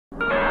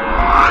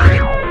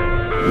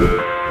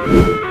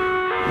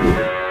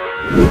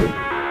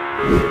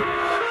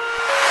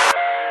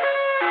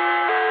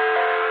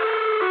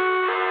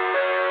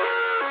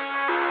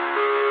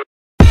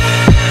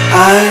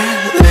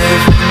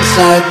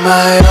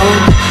my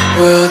own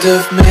world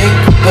of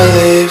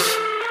make-believe.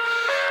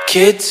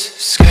 Kids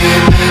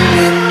screaming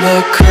in the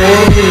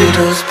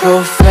cradles,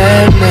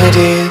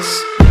 profanities.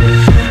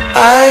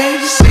 I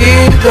see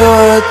the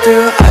world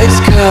through eyes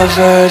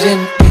covered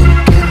in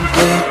ink and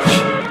bleach.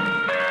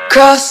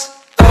 Cross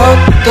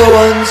out the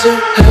ones who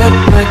heard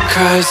my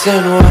cries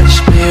and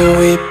watched me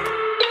weep.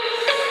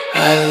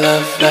 I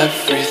love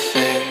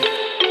everything.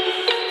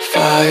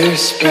 Fire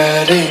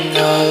spreading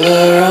all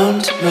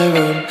around my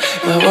room.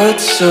 My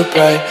world's so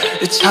bright,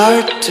 it's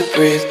hard to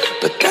breathe,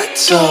 but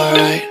that's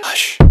alright.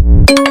 Hush.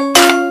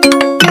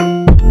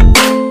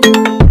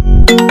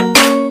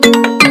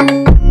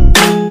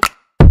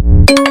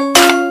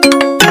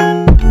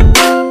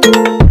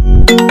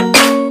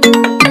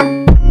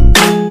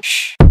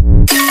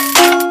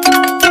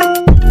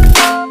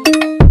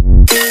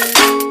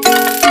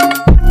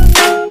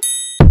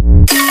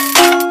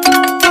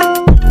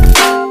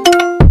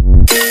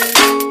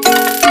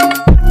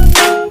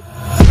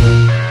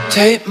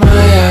 Take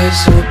my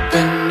eyes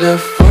open to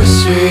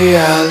force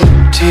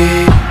reality.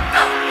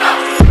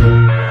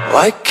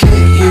 Why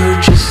can't you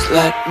just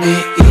let me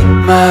eat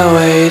my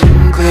weight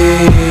in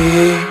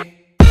glee?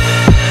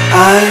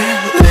 I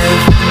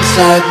live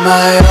inside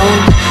my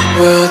own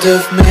world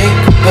of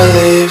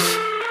make-believe.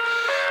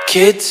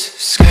 Kids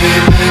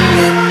screaming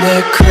in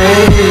their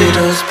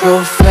cradles,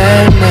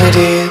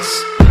 profanities.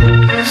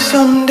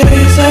 Some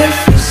days I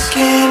feel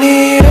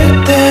skinnier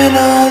than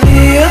all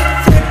the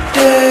other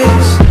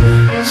days.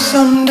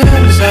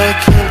 Sometimes I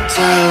can't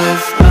tell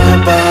if my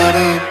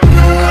body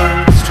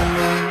belongs to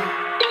me.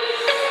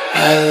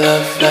 I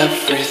love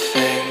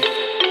everything.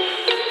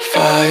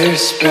 Fire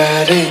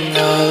spreading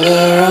all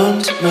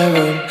around my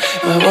room.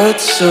 My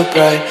world's so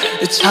bright,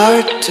 it's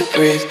hard to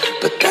breathe,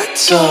 but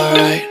that's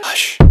alright.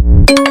 Hush.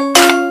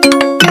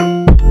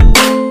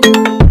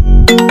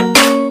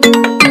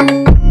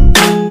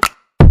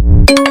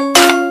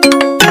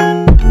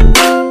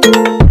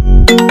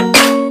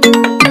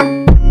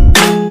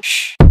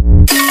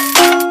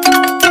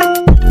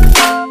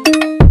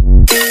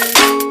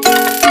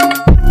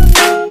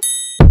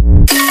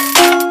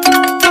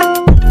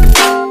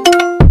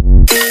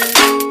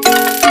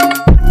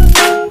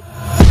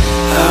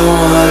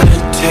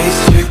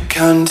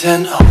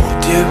 Content,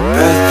 hold your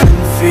breath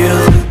and feel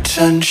the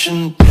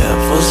tension.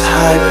 Devils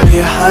hide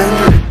behind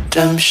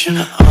redemption.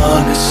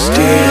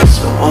 Honesty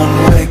is a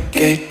one-way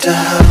gate to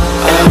hell.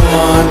 I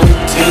wanna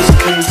taste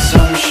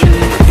consumption.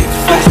 Breathe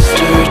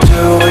faster to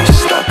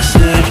waste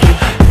oxygen.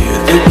 Hear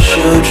the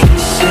children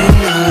sing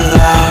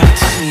aloud.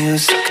 It's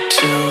music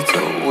till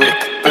the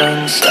wick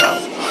burns out.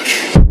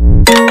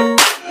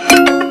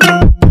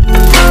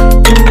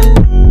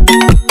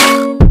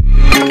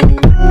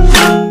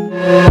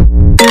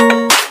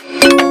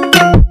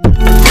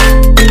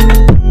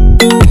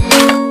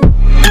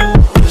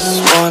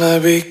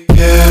 Be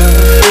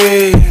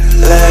carefree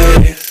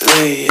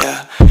lately,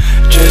 yeah.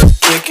 Just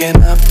kicking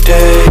up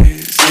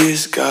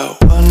daisies.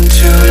 Got one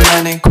too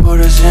many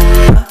quarters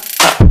in my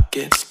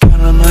pockets.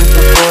 Count 'em like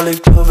the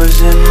 4-leaf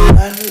clovers in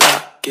my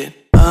locket.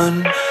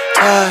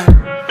 Untied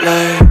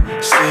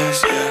laces,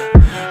 yeah.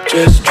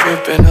 Just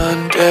tripping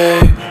on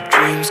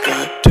daydreams.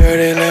 Got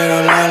dirty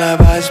little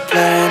lullabies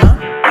playing on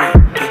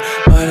repeat.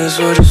 Might as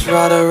well just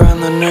ride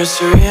around the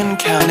nursery and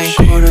count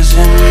quarters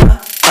in my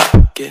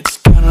pockets.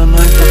 Count 'em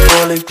like the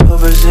 4-leaf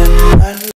clovers in my